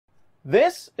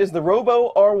This is the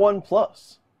Robo R1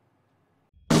 Plus.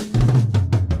 The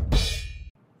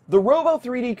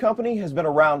Robo3D company has been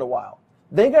around a while.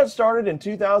 They got started in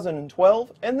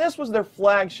 2012, and this was their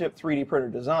flagship 3D printer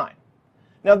design.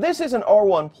 Now this is an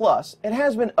R1 Plus. It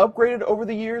has been upgraded over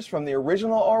the years from the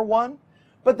original R1,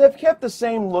 but they've kept the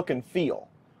same look and feel.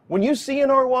 When you see an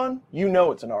R1, you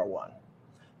know it's an R1.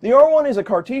 The R1 is a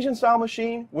Cartesian style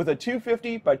machine with a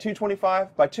 250 by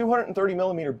 225 by 230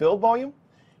 millimeter build volume.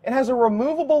 It has a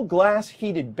removable glass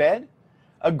heated bed,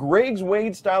 a Griggs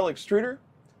Wade style extruder,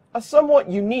 a somewhat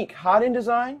unique hot-end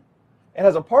design. It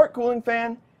has a part cooling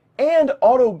fan and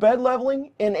auto bed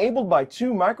leveling enabled by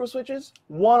 2 micro switches,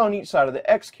 one on each side of the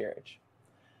X carriage.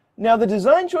 Now the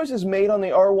design choices made on the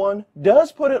R1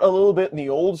 does put it a little bit in the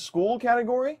old school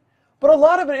category, but a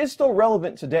lot of it is still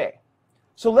relevant today.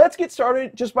 So let's get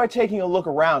started just by taking a look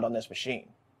around on this machine.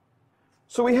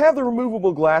 So we have the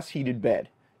removable glass heated bed.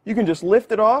 You can just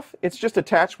lift it off. It's just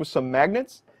attached with some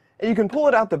magnets, and you can pull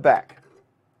it out the back.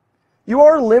 You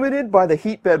are limited by the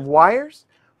heat bed wires,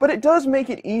 but it does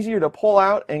make it easier to pull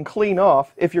out and clean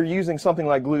off if you're using something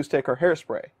like glue stick or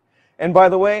hairspray. And by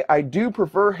the way, I do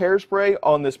prefer hairspray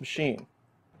on this machine.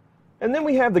 And then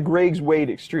we have the Griggs Wade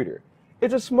extruder.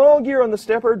 It's a small gear on the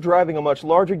stepper driving a much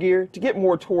larger gear to get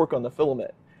more torque on the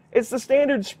filament. It's the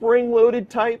standard spring-loaded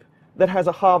type that has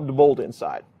a hobbed bolt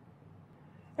inside.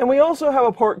 And we also have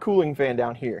a part cooling fan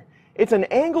down here. It's an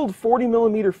angled 40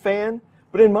 millimeter fan,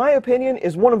 but in my opinion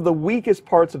is one of the weakest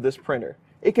parts of this printer.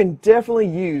 It can definitely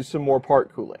use some more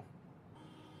part cooling.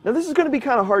 Now this is going to be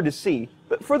kind of hard to see,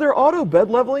 but for their auto bed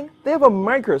leveling, they have a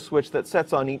micro switch that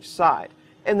sets on each side,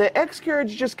 and the X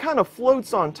carriage just kind of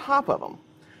floats on top of them.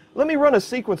 Let me run a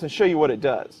sequence and show you what it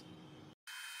does.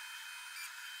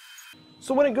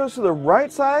 So when it goes to the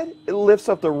right side, it lifts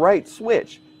up the right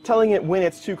switch, telling it when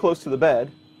it's too close to the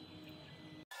bed.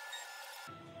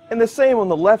 And the same on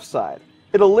the left side.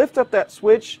 It'll lift up that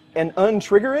switch and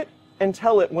untrigger it and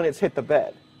tell it when it's hit the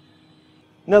bed.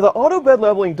 Now the auto bed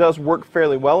leveling does work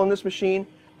fairly well on this machine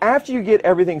after you get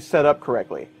everything set up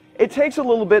correctly. It takes a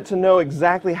little bit to know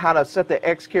exactly how to set the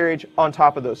X carriage on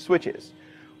top of those switches.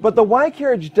 But the Y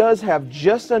carriage does have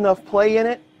just enough play in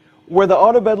it where the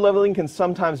auto bed leveling can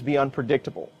sometimes be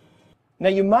unpredictable. Now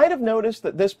you might have noticed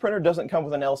that this printer doesn't come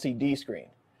with an LCD screen.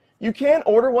 You can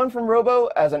order one from Robo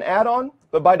as an add-on,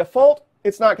 but by default,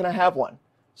 it's not going to have one.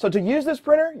 So to use this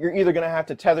printer, you're either going to have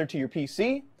to tether to your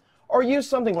PC or use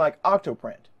something like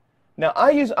Octoprint. Now I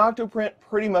use Octoprint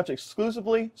pretty much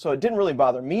exclusively, so it didn't really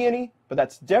bother me any, but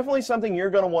that's definitely something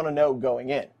you're going to want to know going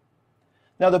in.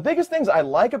 Now the biggest things I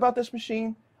like about this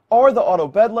machine are the auto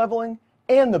bed leveling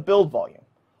and the build volume.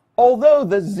 Although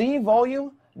the Z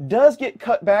volume does get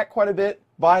cut back quite a bit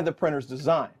by the printer's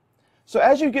design. So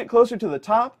as you get closer to the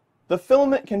top, the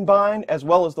filament can bind as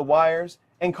well as the wires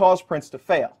and cause prints to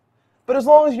fail. But as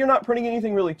long as you're not printing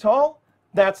anything really tall,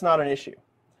 that's not an issue.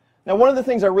 Now one of the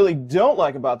things I really don't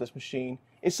like about this machine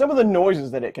is some of the noises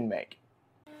that it can make.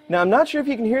 Now I'm not sure if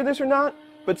you can hear this or not,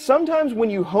 but sometimes when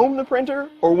you home the printer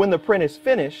or when the print is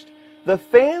finished, the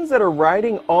fans that are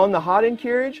riding on the hot end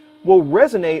carriage will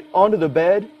resonate onto the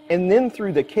bed and then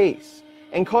through the case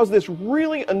and cause this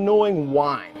really annoying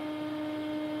whine.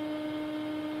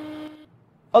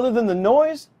 Other than the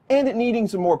noise and it needing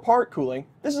some more part cooling,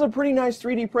 this is a pretty nice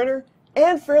 3D printer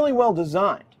and fairly well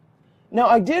designed. Now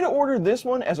I did order this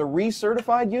one as a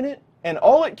recertified unit, and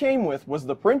all it came with was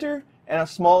the printer and a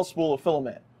small spool of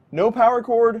filament. No power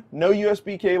cord, no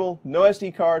USB cable, no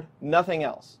SD card, nothing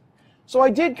else. So I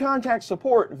did contact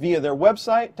support via their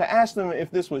website to ask them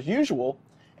if this was usual,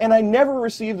 and I never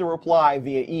received a reply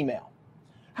via email.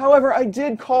 However, I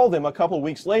did call them a couple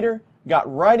weeks later,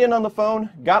 got right in on the phone,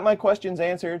 got my questions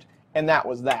answered, and that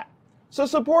was that. So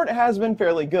support has been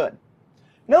fairly good.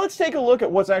 Now let's take a look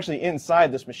at what's actually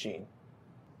inside this machine.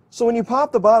 So when you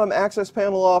pop the bottom access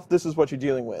panel off, this is what you're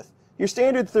dealing with. Your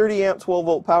standard 30 amp 12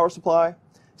 volt power supply,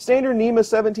 standard NEMA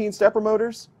 17 stepper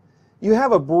motors. You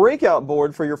have a breakout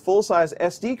board for your full-size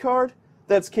SD card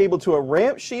that's cabled to a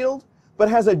ramp shield, but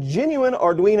has a genuine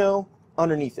Arduino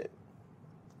underneath it.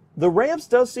 The ramps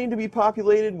does seem to be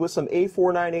populated with some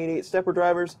A4988 stepper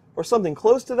drivers or something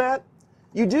close to that.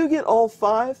 You do get all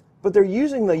 5, but they're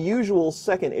using the usual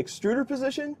second extruder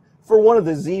position for one of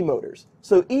the Z motors.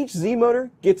 So each Z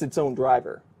motor gets its own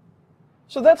driver.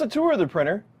 So that's a tour of the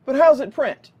printer, but how's it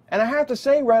print? And I have to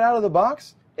say right out of the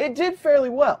box, it did fairly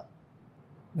well.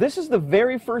 This is the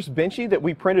very first Benchy that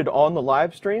we printed on the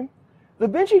live stream. The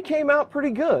Benchy came out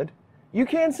pretty good. You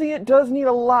can see it does need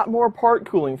a lot more part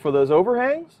cooling for those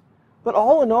overhangs, but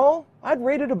all in all, I'd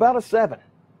rate it about a 7.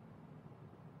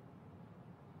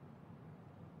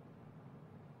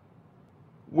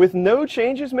 With no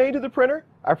changes made to the printer,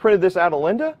 I printed this out of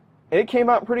Linda, and it came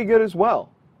out pretty good as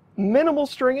well. Minimal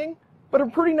stringing, but a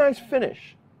pretty nice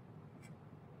finish.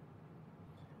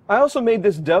 I also made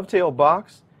this dovetail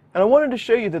box, and I wanted to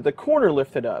show you that the corner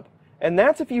lifted up, and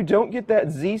that's if you don't get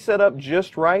that Z set up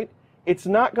just right, it's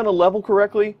not going to level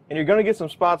correctly, and you're going to get some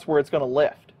spots where it's going to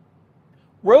lift.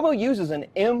 Robo uses an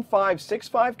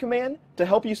M565 command to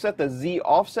help you set the Z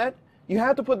offset. You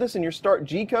have to put this in your start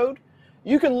G code.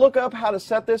 You can look up how to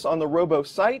set this on the Robo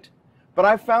site, but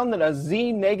I've found that a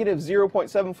Z negative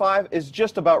 0.75 is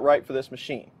just about right for this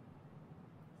machine.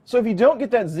 So if you don't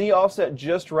get that Z offset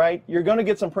just right, you're going to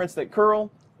get some prints that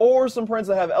curl, or some prints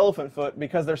that have elephant foot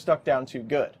because they're stuck down too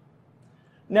good.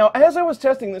 Now, as I was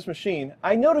testing this machine,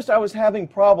 I noticed I was having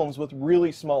problems with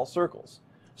really small circles.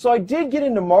 So I did get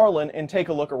into Marlin and take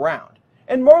a look around.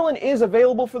 And Marlin is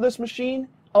available for this machine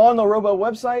on the Robo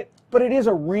website, but it is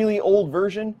a really old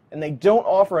version, and they don't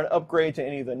offer an upgrade to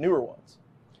any of the newer ones.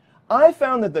 I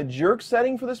found that the jerk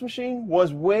setting for this machine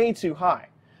was way too high.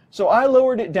 So I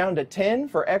lowered it down to 10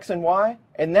 for X and Y,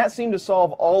 and that seemed to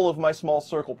solve all of my small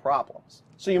circle problems.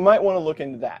 So you might want to look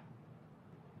into that.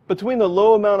 Between the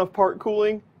low amount of part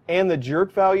cooling and the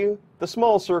jerk value, the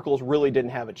small circles really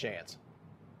didn't have a chance.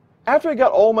 After I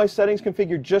got all my settings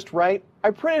configured just right,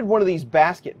 I printed one of these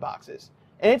basket boxes.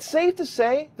 And it's safe to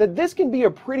say that this can be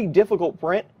a pretty difficult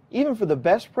print, even for the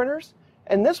best printers,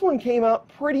 and this one came out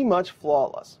pretty much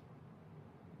flawless.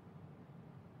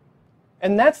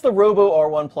 And that's the Robo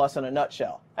R1 Plus in a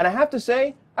nutshell. And I have to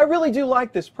say, I really do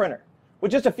like this printer.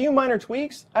 With just a few minor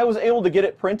tweaks, I was able to get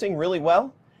it printing really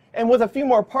well. And with a few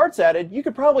more parts added, you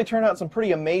could probably turn out some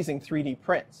pretty amazing 3D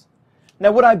prints.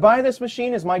 Now, would I buy this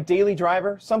machine as my daily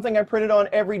driver, something I printed on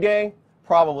every day?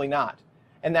 Probably not.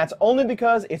 And that's only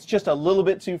because it's just a little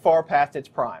bit too far past its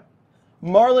prime.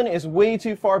 Marlin is way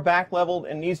too far back leveled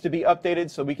and needs to be updated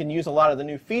so we can use a lot of the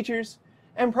new features,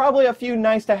 and probably a few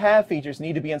nice to have features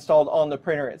need to be installed on the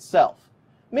printer itself.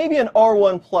 Maybe an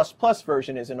R1++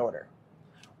 version is in order.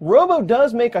 Robo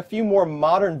does make a few more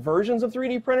modern versions of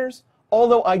 3D printers,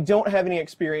 although I don't have any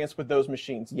experience with those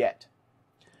machines yet.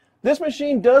 This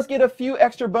machine does get a few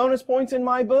extra bonus points in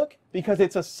my book because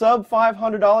it's a sub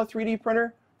 $500 3D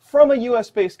printer from a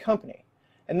US-based company,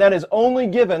 and that is only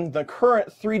given the current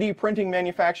 3D printing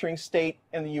manufacturing state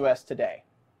in the US today.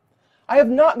 I have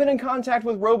not been in contact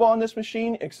with Robo on this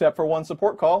machine except for one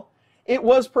support call. It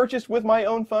was purchased with my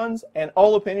own funds, and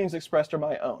all opinions expressed are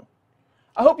my own.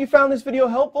 I hope you found this video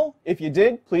helpful. If you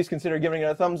did, please consider giving it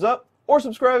a thumbs up or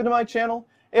subscribe to my channel.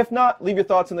 If not, leave your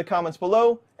thoughts in the comments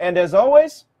below, and as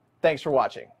always, thanks for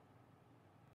watching.